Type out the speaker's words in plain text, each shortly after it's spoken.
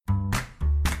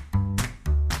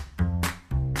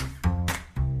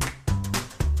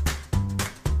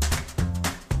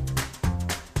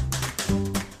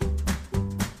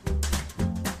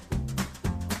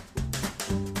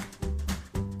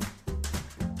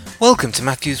Welcome to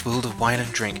Matthew's World of Wine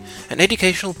and Drink, an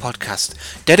educational podcast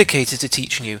dedicated to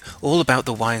teaching you all about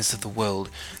the wines of the world,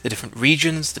 the different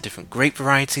regions, the different grape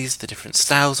varieties, the different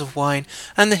styles of wine,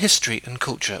 and the history and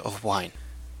culture of wine.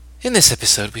 In this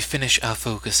episode, we finish our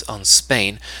focus on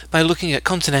Spain by looking at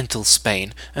continental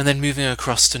Spain and then moving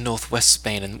across to northwest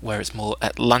Spain and where it's more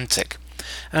Atlantic.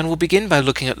 And we'll begin by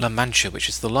looking at La Mancha, which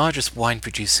is the largest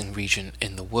wine-producing region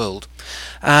in the world.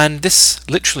 And this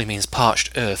literally means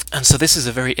parched earth, and so this is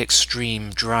a very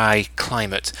extreme, dry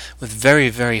climate with very,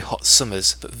 very hot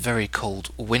summers but very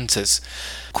cold winters.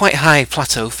 Quite high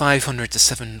plateau, 500 to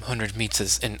 700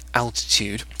 meters in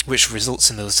altitude, which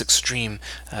results in those extreme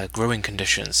growing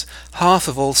conditions. Half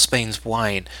of all Spain's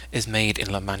wine is made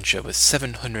in La Mancha, with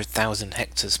 700,000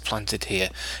 hectares planted here,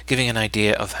 giving an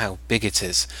idea of how big it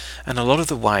is. And a lot of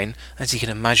the wine, as you can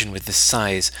imagine with this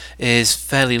size, is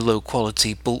fairly low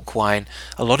quality bulk wine.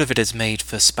 A lot of it is made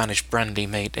for Spanish brandy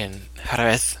made in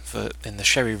Jerez, in the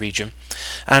sherry region,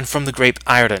 and from the grape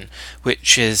Iron,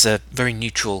 which is a very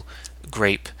neutral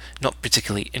grape, not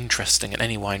particularly interesting, and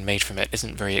any wine made from it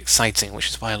isn't very exciting, which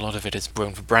is why a lot of it is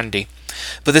grown for brandy.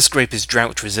 But this grape is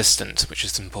drought resistant, which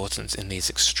is important in these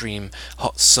extreme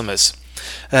hot summers.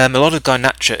 A lot of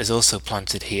Garnacha is also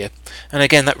planted here, and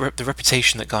again the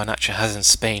reputation that Garnacha has in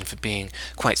Spain for being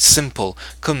quite simple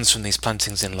comes from these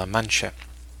plantings in La Mancha.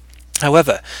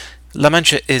 However, La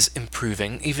Mancha is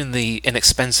improving. Even the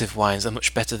inexpensive wines are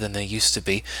much better than they used to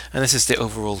be, and this is the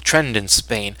overall trend in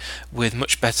Spain, with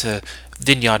much better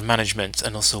vineyard management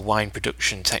and also wine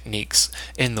production techniques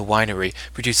in the winery,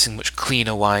 producing much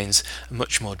cleaner wines,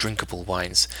 much more drinkable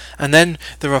wines. And then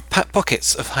there are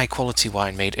pockets of high quality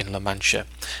wine made in La Mancha,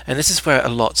 and this is where a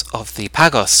lot of the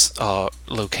pagos are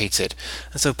located.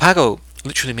 And so pago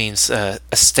literally means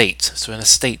estate, so an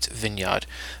estate vineyard.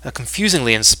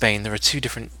 Confusingly in Spain there are two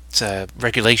different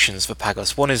regulations for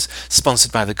pagos. One is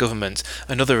sponsored by the government,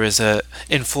 another is an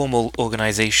informal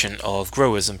organisation of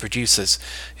growers and producers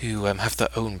who have their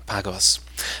own pagos.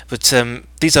 But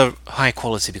these are high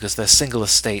quality because they're single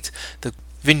estate. The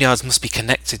vineyards must be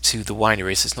connected to the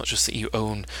wineries. It's not just that you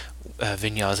own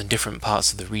vineyards in different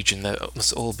parts of the region, they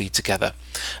must all be together.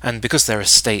 And because they're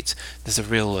estate, there's a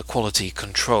real quality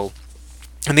control.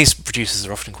 And these producers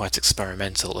are often quite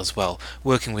experimental as well,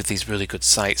 working with these really good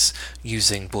sites,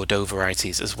 using Bordeaux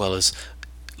varieties as well as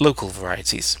local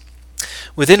varieties.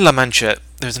 Within La Mancha,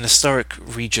 there's an historic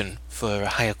region for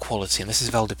higher quality, and this is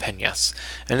Valdepeñas,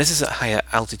 and this is at higher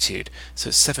altitude, so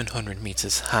it's 700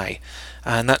 meters high,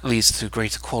 and that leads to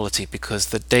greater quality because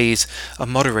the days are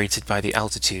moderated by the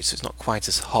altitude, so it's not quite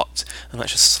as hot, and that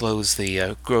just slows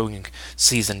the growing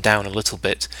season down a little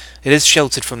bit. It is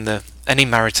sheltered from any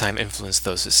maritime influence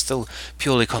though, so it's still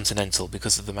purely continental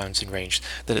because of the mountain range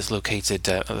that it's located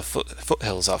at the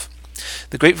foothills of.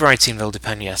 The grape variety in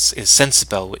Valdepeñas is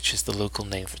Sensibel, which is the local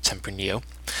name for Tempranillo,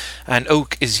 and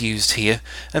oak is used here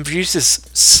and produces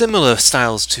similar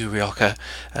styles to Rioja,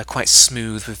 quite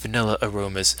smooth with vanilla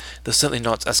aromas, though certainly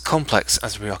not as complex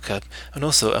as Rioja, and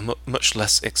also are much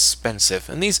less expensive.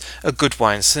 And these are good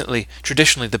wines, certainly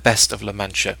traditionally the best of La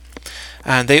Mancha,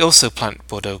 and they also plant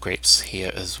Bordeaux grapes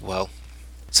here as well.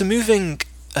 So moving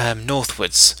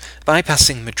northwards,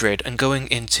 bypassing Madrid and going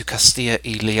into Castilla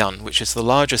y León, which is the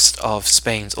largest of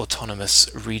Spain's autonomous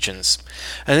regions.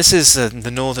 And this is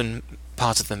the northern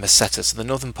part of the Meseta, so the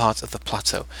northern part of the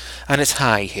plateau, and it's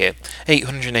high here,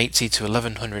 880 to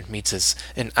 1100 meters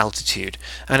in altitude,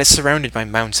 and it's surrounded by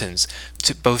mountains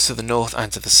both to the north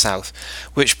and to the south,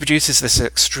 which produces this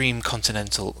extreme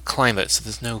continental climate, so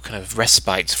there's no kind of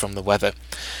respite from the weather.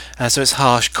 So it's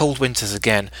harsh, cold winters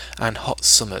again, and hot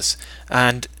summers.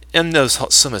 And in those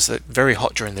hot summers, they're very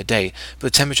hot during the day,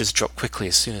 but the temperatures drop quickly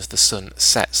as soon as the sun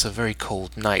sets, so very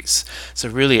cold nights. So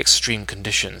really extreme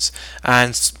conditions,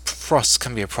 and frost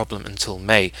can be a problem until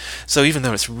May. So even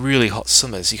though it's really hot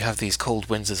summers, you have these cold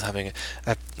winters having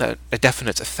a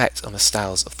definite effect on the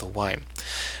styles of the wine.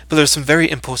 But there are some very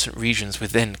important regions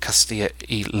within Castilla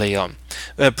y León.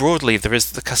 Broadly, there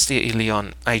is the Castilla y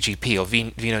León IGP, or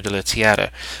Vino de la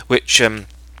Tierra, which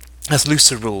has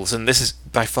looser rules, and this is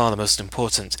by far the most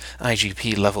important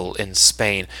IGP level in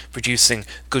Spain, producing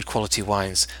good quality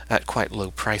wines at quite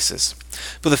low prices.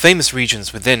 But the famous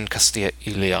regions within Castilla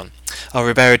y León are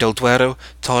Ribera del Duero,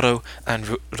 Toro,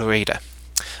 and Rueda.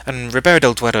 And Ribera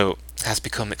del Duero has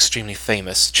become extremely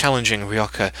famous, challenging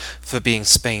Rioja for being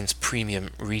Spain's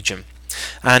premium region.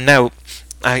 And now,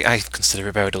 I consider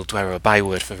Ribera del Duero a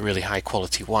byword for really high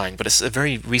quality wine, but it's a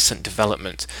very recent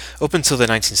development. Up until the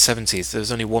 1970s, there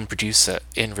was only one producer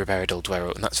in Ribera del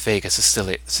Duero, and that's Vega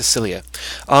Sicilia,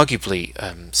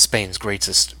 arguably Spain's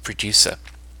greatest producer.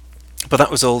 But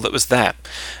that was all that was there.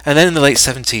 And then in the late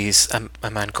 70s,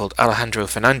 a man called Alejandro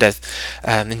Fernandez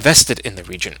invested in the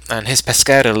region, and his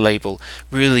Pesquera label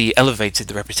really elevated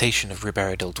the reputation of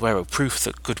Ribera del Duero, proof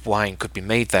that good wine could be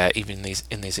made there even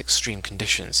in these extreme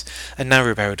conditions. And now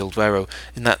Ribera del Duero,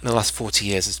 in the last 40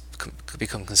 years, has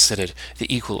become considered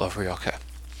the equal of Rioja.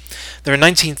 There are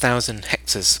 19,000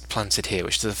 hectares planted here,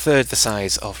 which is a third the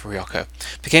size of Rioja.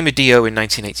 Became a DO in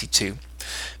 1982.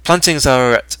 Plantings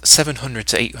are at 700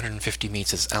 to 850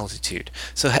 meters altitude,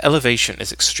 so elevation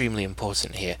is extremely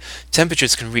important here.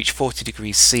 Temperatures can reach 40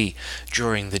 degrees C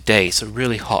during the day, so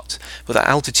really hot, but that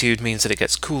altitude means that it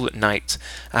gets cool at night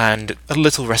and a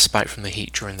little respite from the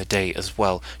heat during the day as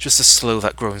well, just to slow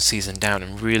that growing season down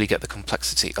and really get the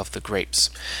complexity of the grapes.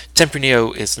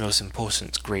 Tempranillo is the most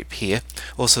important grape here,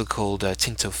 also called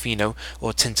Tinto Fino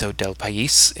or Tinto del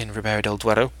País in Ribera del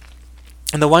Duero.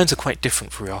 And the wines are quite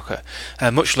different for Rioja.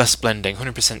 Much less blending,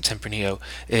 100% Tempranillo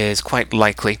is quite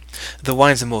likely. The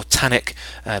wines are more tannic,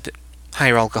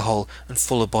 higher alcohol and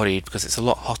fuller bodied because it's a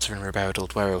lot hotter in Ribera del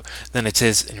Duero than it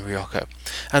is in Rioja.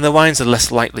 And the wines are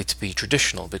less likely to be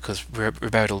traditional because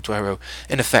Ribera del Duero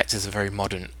in effect is a very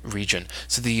modern region,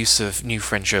 so the use of new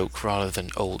French oak rather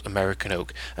than old American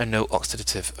oak and no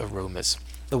oxidative aromas.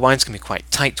 The wines can be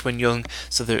quite tight when young,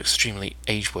 so they're extremely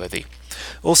age-worthy.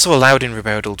 Also allowed in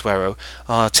Ribera del Duero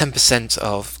are 10%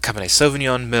 of Cabernet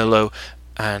Sauvignon, Merlot,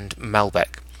 and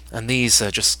Malbec. And these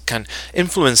just can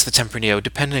influence the Tempranillo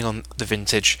depending on the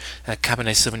vintage.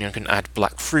 Cabernet Sauvignon can add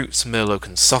black fruits, Merlot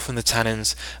can soften the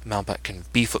tannins, Malbec can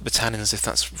beef up the tannins if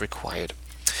that's required.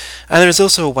 And there is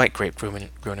also a white grape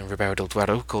grown in Ribera del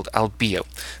Duero called Albio.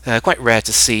 Quite rare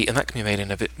to see, and that can be made in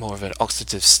a bit more of an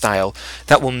oxidative style.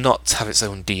 That will not have its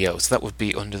own DO, so that would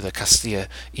be under the Castilla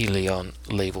y León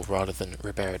label rather than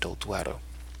Ribera del Duero.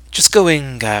 Just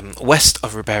going west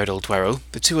of Ribera del Duero,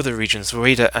 the two other regions,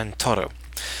 Rueda and Toro.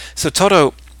 So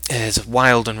Toro is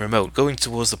wild and remote, going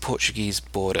towards the Portuguese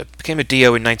border. Became a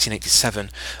DO in 1987,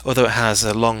 although it has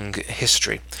a long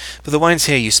history. But the wines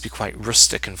here used to be quite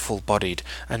rustic and full-bodied,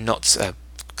 and not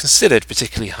considered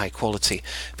particularly high quality.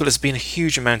 But there's been a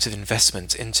huge amount of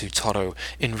investment into Toro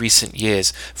in recent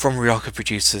years, from Rioja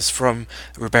producers, from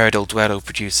Ribera del Duero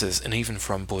producers, and even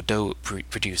from Bordeaux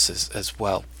producers as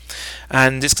well.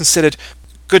 And it's considered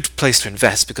good place to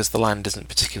invest because the land isn't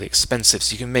particularly expensive,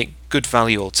 so you can make good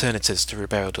value alternatives to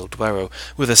Ribera del Duero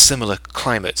with a similar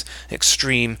climate: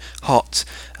 extreme, hot,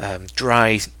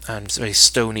 dry and very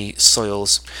stony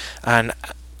soils. And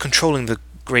controlling the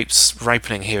grapes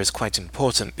ripening here is quite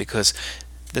important because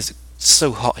there's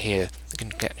so hot here. You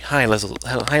can get high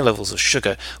levels of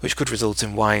sugar, which could result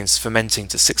in wines fermenting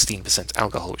to 16%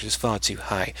 alcohol, which is far too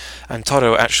high. And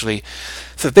Toro actually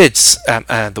forbids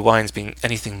the wines being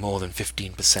anything more than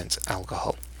 15%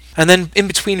 alcohol. And then in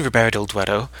between Ribera del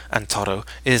Duero and Toro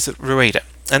is Rueda.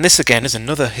 And this again is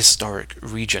another historic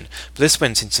region, but this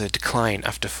went into decline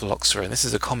after phylloxera, and this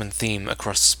is a common theme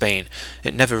across Spain.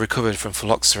 It never recovered from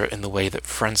phylloxera in the way that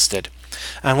France did.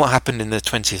 And what happened in the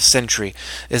 20th century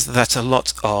is that a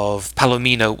lot of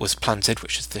Palomino was planted,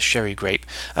 which is the sherry grape,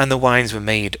 and the wines were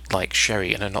made like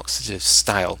sherry in an oxidative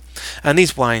style. And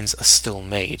these wines are still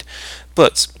made.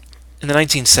 But in the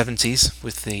 1970s,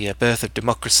 with the birth of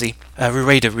democracy,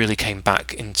 Rueda really came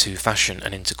back into fashion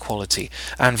and into quality,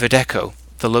 and Verdejo,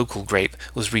 the local grape,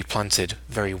 was replanted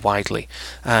very widely.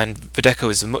 And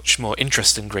Verdejo is a much more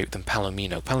interesting grape than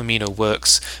Palomino. Palomino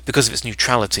works because of its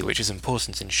neutrality, which is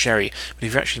important in sherry, but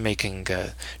if you're actually making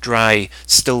dry,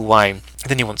 still wine,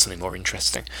 then you want something more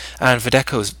interesting. And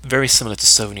Verdejo is very similar to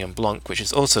Sauvignon Blanc, which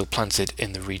is also planted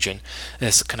in the region.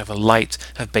 It's kind of a light,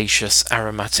 herbaceous,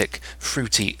 aromatic,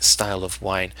 fruity style of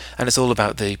wine, and it's all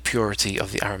about the purity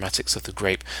of the aromatics of the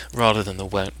grape rather than the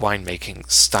winemaking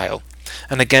style.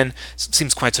 And again, it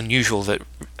seems quite unusual that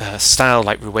a style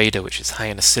like Rueda, which is high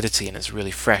in acidity and is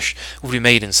really fresh, would be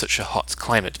made in such a hot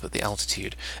climate, but the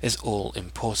altitude is all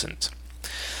important.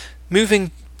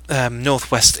 Moving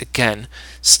northwest again,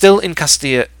 still in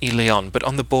Castilla y León, but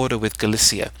on the border with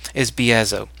Galicia, is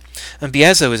Bierzo. And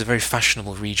Bierzo is a very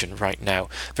fashionable region right now,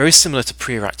 very similar to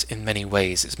Priorat in many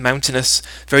ways. It's mountainous,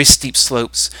 very steep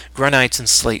slopes, granite and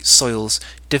slate soils,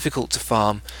 difficult to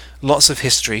farm, lots of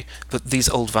history, but these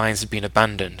old vines have been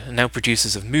abandoned, and now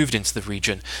producers have moved into the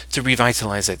region to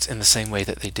revitalise it in the same way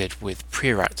that they did with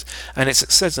Priorat, and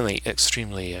it's certainly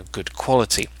extremely good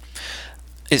quality.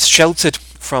 It's sheltered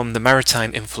from the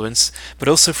maritime influence, but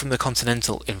also from the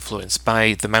continental influence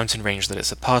by the mountain range that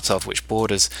it's a part of, which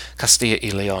borders Castilla y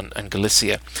León and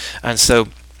Galicia. And so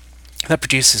that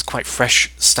produces quite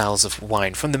fresh styles of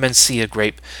wine from the Mencía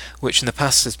grape, which in the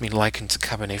past has been likened to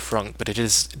Cabernet Franc, but it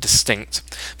is distinct.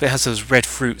 But it has those red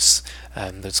fruits,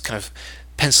 those kind of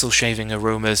pencil shaving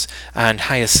aromas, and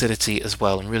high acidity as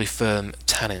well, and really firm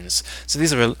tannins. So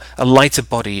these are a lighter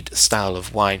bodied style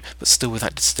of wine, but still with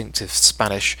that distinctive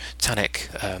Spanish tannic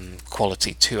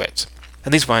quality to it.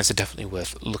 And these wines are definitely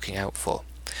worth looking out for.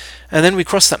 And then we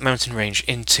cross that mountain range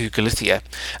into Galicia,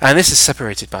 and this is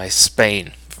separated by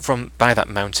Spain by that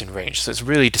mountain range. So it's a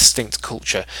really distinct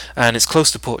culture, and it's close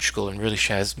to Portugal and really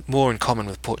shares more in common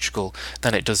with Portugal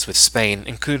than it does with Spain,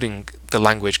 including the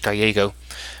language Gallego,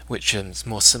 which is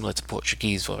more similar to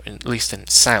Portuguese, or at least in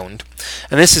sound.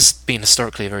 And this has been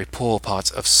historically a very poor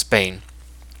part of Spain.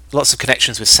 Lots of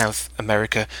connections with South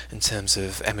America in terms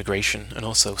of emigration and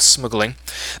also smuggling,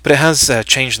 but it has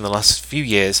changed in the last few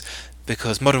years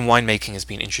because modern winemaking has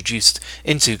been introduced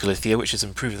into Galicia, which has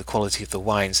improved the quality of the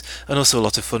wines, and also a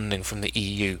lot of funding from the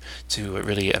EU to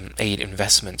really aid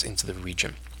investment into the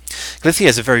region. Galicia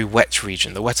is a very wet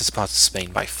region, the wettest part of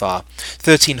Spain by far,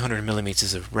 1,300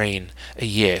 millimetres of rain a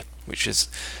year, which is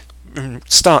in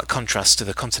stark contrast to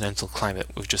the continental climate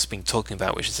we've just been talking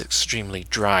about, which is extremely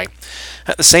dry.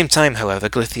 At the same time, however,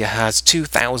 Galicia has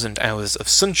 2,000 hours of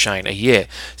sunshine a year,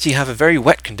 so you have a very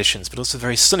wet conditions but also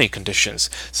very sunny conditions,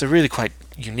 so really quite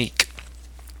unique.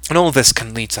 And all of this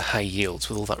can lead to high yields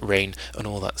with all that rain and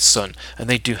all that sun, and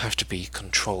they do have to be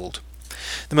controlled.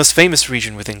 The most famous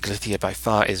region within Galicia by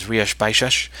far is Rias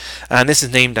Baixas, and this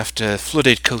is named after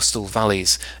flooded coastal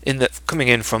valleys coming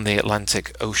in from the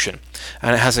Atlantic Ocean.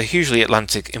 And it has a hugely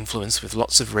Atlantic influence with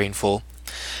lots of rainfall,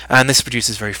 and this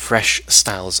produces very fresh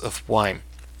styles of wine.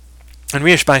 And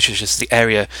Rias Baixas is the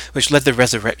area which led the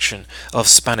resurrection of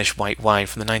Spanish white wine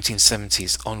from the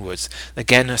 1970s onwards.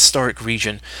 Again, a historic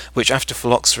region which after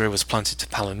phylloxera was planted to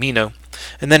Palomino,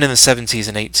 and then in the 70s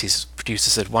and 80s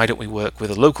producers said, why don't we work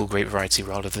with a local grape variety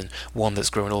rather than one that's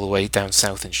grown all the way down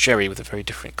south in Sherry with a very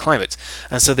different climate.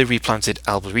 And so they replanted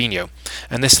Albarino,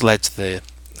 and this led to the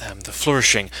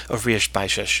flourishing of Rias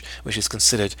Baixas, which is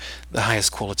considered the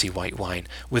highest quality white wine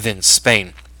within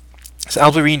Spain. So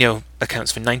Albarino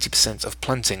accounts for 90% of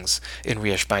plantings in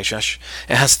Rias Baixas.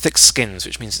 It has thick skins,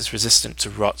 which means it's resistant to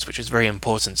rot, which is very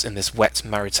important in this wet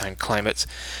maritime climate.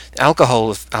 The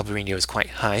alcohol of Albarino is quite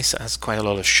high, so it has quite a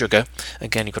lot of sugar.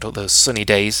 Again, you've got all those sunny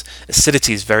days.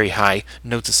 Acidity is very high,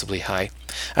 noticeably high.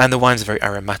 And the wines are very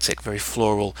aromatic, very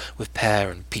floral, with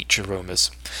pear and peach aromas.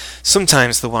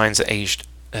 Sometimes the wines are aged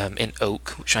in oak,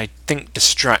 which I think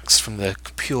distracts from the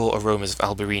pure aromas of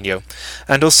Albarino,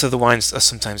 and also the wines are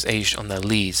sometimes aged on their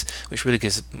lees, which really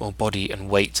gives more body and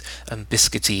weight and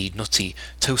biscuity, nutty,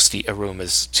 toasty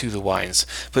aromas to the wines,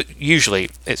 but usually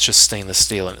it's just stainless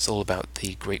steel and it's all about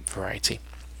the grape variety.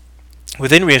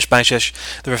 Within Rias Baixas,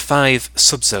 there are 5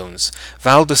 subzones.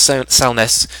 Val de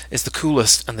Salnes is the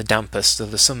coolest and the dampest, so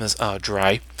the summers are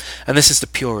dry, and this is the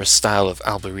purest style of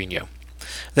Albarino.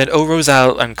 Then O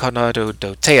Rosal and Condado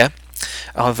do Teia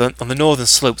are on the northern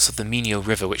slopes of the Minho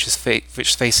River, which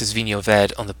faces Vinho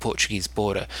Verde on the Portuguese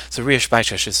border. So Rias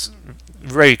Baixas is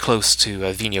very close to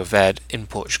Vinho Verde in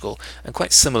Portugal, and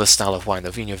quite similar style of wine,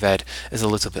 though Vinho Verde is a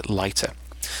little bit lighter.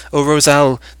 O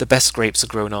Rosal, the best grapes are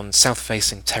grown on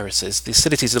south-facing terraces. The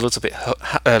acidity is a little bit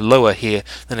lower here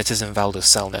than it is in Val de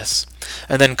Salnes.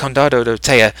 And then Condado do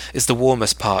Teia is the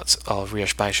warmest part of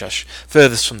Rias Baixas,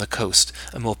 furthest from the coast,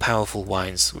 and more powerful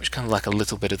wines, which kind of lack a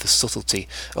little bit of the subtlety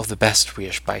of the best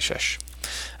Rias Baixas.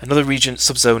 Another region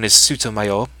subzone is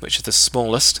Sotomayor, which is the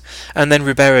smallest, and then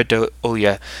Ribeira do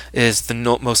Olha is the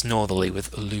most northerly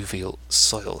with alluvial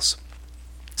soils.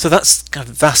 So that's kind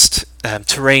of vast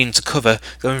terrain to cover,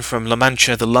 going from La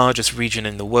Mancha, the largest region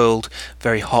in the world,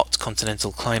 very hot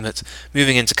continental climate,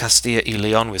 moving into Castilla y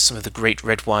Leon with some of the great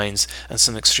red wines and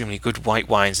some extremely good white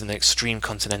wines in the extreme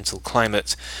continental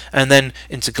climate, and then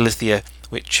into Galicia,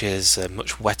 which is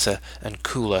much wetter and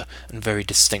cooler and very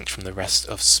distinct from the rest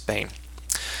of Spain.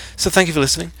 So thank you for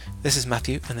listening. This is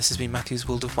Matthew, and this has been Matthew's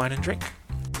World of Wine and Drink.